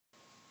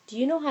Do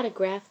you know how to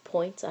graph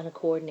points on a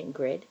coordinate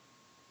grid?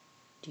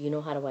 Do you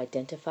know how to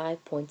identify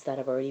points that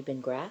have already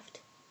been graphed?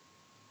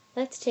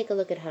 Let's take a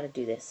look at how to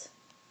do this.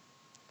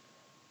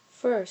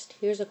 First,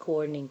 here's a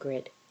coordinate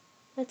grid.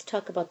 Let's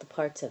talk about the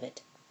parts of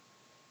it.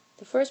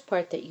 The first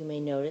part that you may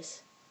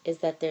notice is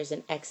that there's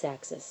an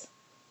x-axis.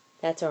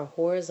 That's our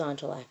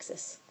horizontal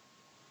axis.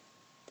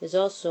 There's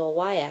also a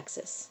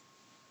y-axis.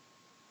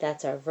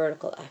 That's our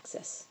vertical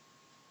axis.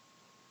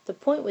 The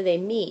point where they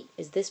meet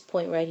is this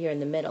point right here in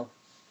the middle,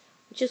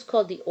 which is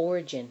called the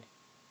origin,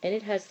 and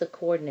it has the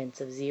coordinates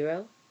of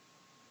 0,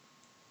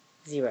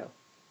 0.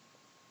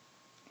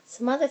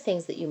 Some other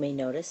things that you may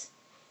notice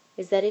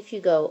is that if you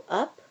go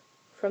up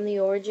from the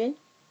origin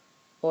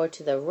or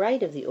to the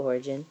right of the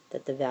origin,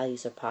 that the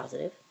values are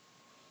positive,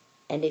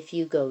 and if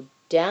you go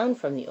down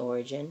from the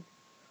origin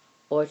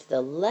or to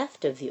the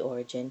left of the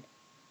origin,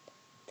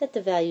 that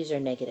the values are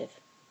negative.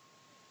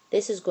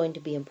 This is going to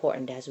be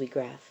important as we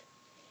graph.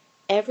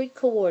 Every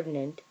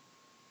coordinate,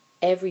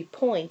 every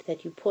point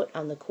that you put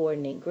on the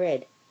coordinate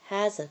grid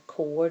has a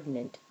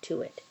coordinate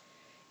to it.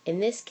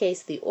 In this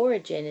case, the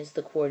origin is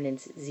the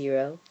coordinates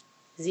 0,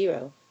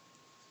 0.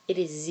 It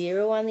is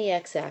 0 on the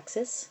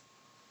x-axis,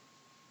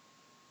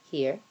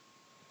 here,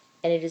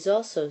 and it is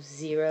also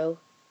 0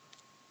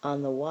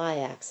 on the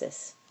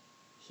y-axis,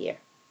 here.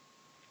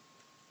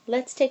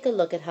 Let's take a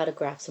look at how to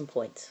graph some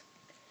points.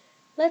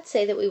 Let's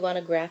say that we want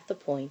to graph the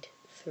point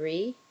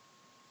 3,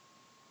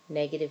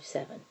 negative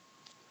 7.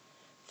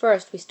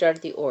 First, we start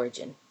at the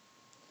origin.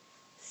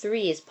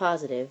 3 is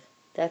positive.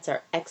 That's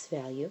our x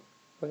value.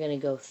 We're going to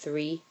go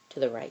 3 to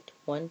the right.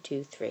 1,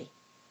 2, 3.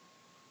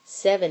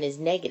 7 is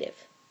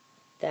negative.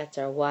 That's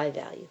our y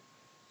value.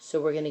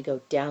 So we're going to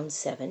go down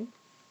 7.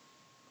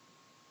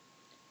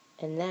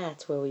 And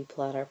that's where we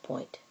plot our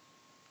point.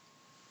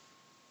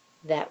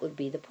 That would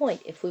be the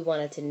point. If we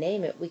wanted to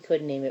name it, we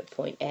could name it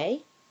point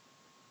A,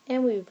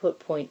 and we would put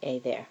point A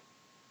there.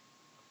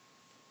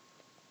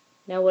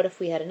 Now what if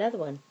we had another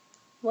one?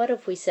 What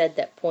if we said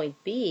that point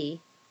B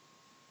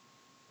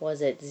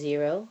was at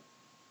 0,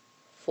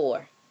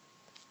 4?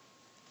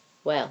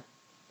 Well,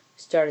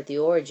 start at the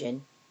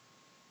origin.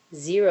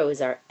 0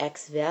 is our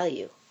x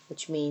value,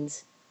 which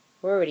means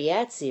we're already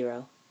at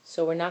 0,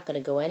 so we're not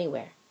going to go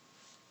anywhere.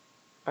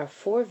 Our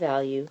 4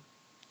 value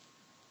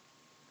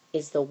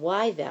is the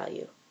y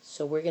value,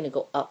 so we're going to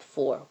go up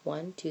 4.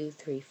 1, 2,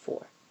 3,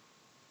 4.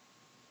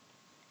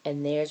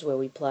 And there's where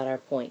we plot our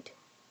point.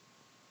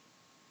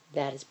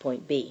 That is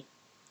point B.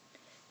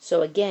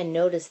 So again,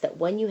 notice that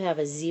when you have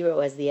a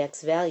 0 as the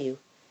x value,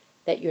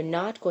 that you're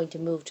not going to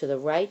move to the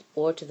right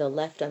or to the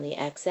left on the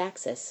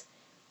x-axis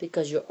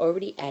because you're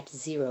already at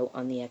 0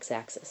 on the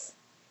x-axis.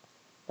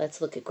 Let's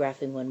look at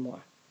graphing one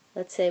more.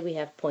 Let's say we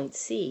have point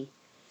C,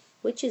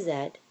 which is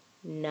at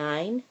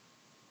 9,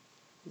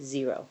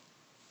 0.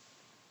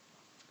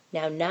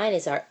 Now 9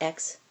 is our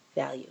x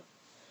value.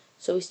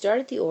 So we start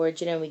at the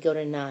origin and we go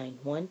to 9.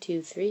 1,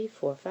 2, 3,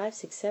 4, 5,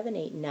 6, 7,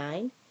 8,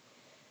 9.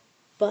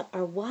 But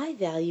our y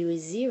value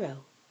is 0.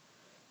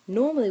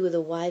 Normally with a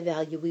y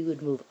value we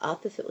would move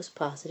up if it was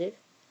positive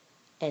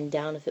and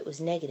down if it was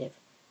negative.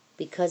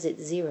 Because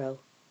it's 0,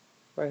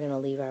 we're going to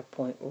leave our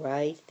point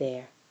right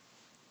there.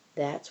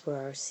 That's where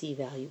our c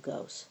value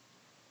goes.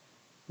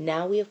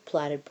 Now we have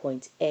plotted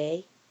points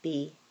A,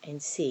 B,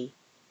 and C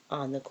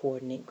on the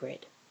coordinate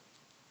grid.